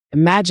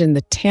Imagine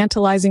the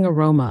tantalizing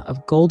aroma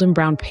of golden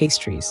brown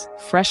pastries,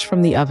 fresh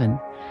from the oven,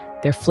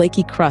 their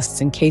flaky crusts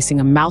encasing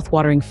a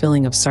mouth-watering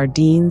filling of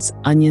sardines,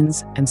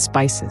 onions, and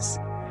spices.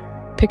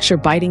 Picture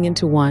biting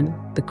into one,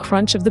 the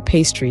crunch of the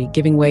pastry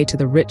giving way to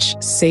the rich,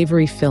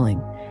 savory filling,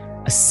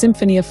 a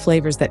symphony of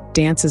flavors that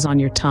dances on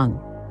your tongue.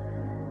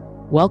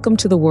 Welcome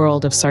to the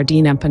world of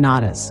sardine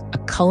empanadas, a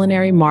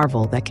culinary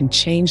marvel that can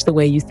change the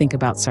way you think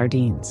about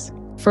sardines.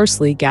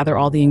 Firstly, gather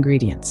all the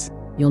ingredients.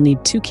 You'll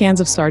need 2 cans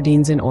of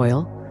sardines in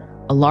oil,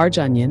 a large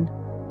onion,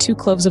 2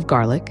 cloves of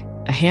garlic,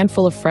 a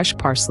handful of fresh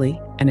parsley,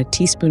 and a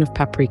teaspoon of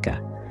paprika.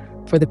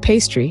 For the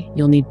pastry,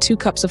 you'll need 2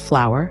 cups of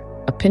flour,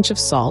 a pinch of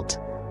salt,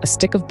 a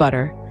stick of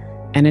butter,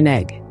 and an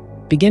egg.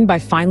 Begin by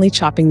finely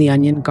chopping the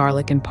onion,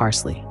 garlic, and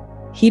parsley.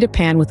 Heat a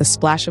pan with a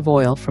splash of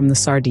oil from the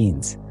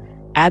sardines.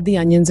 Add the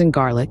onions and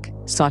garlic,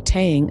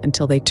 sautéing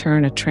until they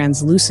turn a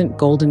translucent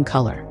golden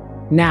color.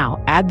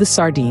 Now, add the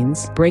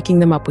sardines, breaking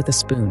them up with a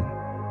spoon.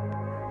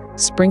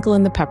 Sprinkle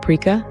in the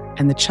paprika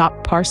and the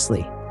chopped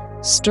parsley.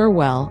 Stir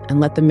well and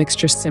let the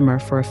mixture simmer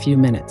for a few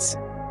minutes.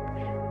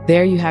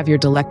 There you have your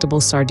delectable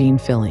sardine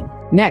filling.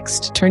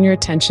 Next, turn your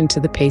attention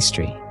to the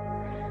pastry.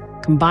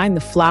 Combine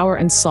the flour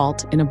and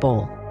salt in a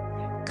bowl.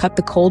 Cut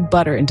the cold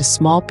butter into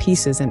small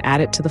pieces and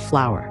add it to the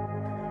flour.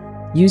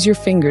 Use your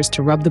fingers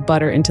to rub the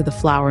butter into the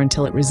flour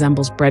until it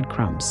resembles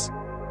breadcrumbs.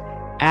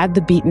 Add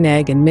the beaten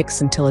egg and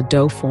mix until a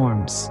dough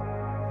forms.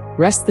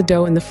 Rest the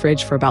dough in the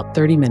fridge for about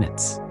 30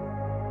 minutes.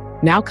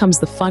 Now comes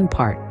the fun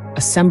part,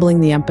 assembling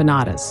the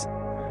empanadas.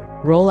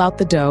 Roll out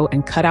the dough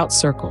and cut out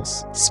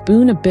circles.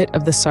 Spoon a bit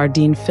of the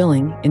sardine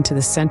filling into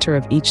the center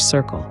of each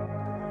circle.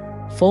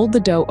 Fold the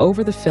dough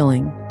over the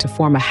filling to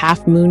form a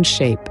half-moon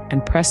shape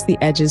and press the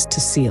edges to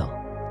seal.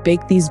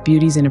 Bake these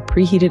beauties in a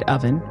preheated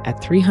oven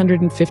at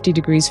 350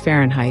 degrees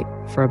Fahrenheit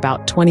for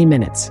about 20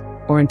 minutes,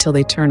 or until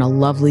they turn a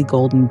lovely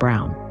golden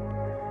brown.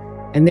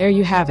 And there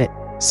you have it,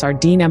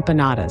 sardine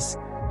empanadas,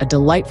 a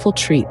delightful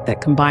treat that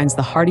combines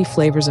the hearty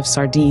flavors of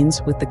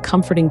sardines with the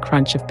comforting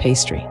crunch of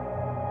pastry.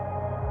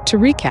 To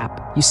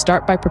recap, you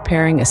start by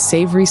preparing a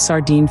savory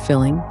sardine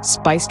filling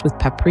spiced with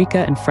paprika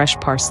and fresh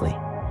parsley.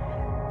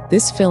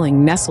 This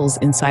filling nestles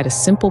inside a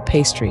simple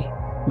pastry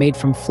made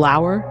from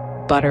flour,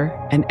 butter,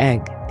 and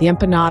egg. The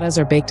empanadas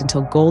are baked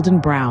until golden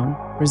brown,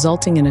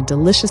 resulting in a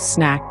delicious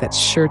snack that's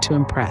sure to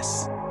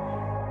impress.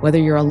 Whether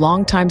you're a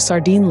longtime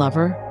sardine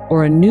lover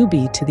or a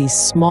newbie to these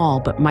small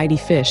but mighty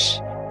fish,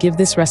 give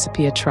this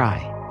recipe a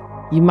try.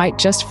 You might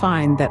just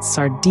find that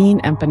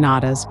sardine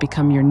empanadas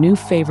become your new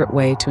favorite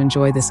way to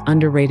enjoy this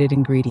underrated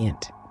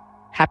ingredient.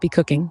 Happy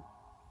cooking!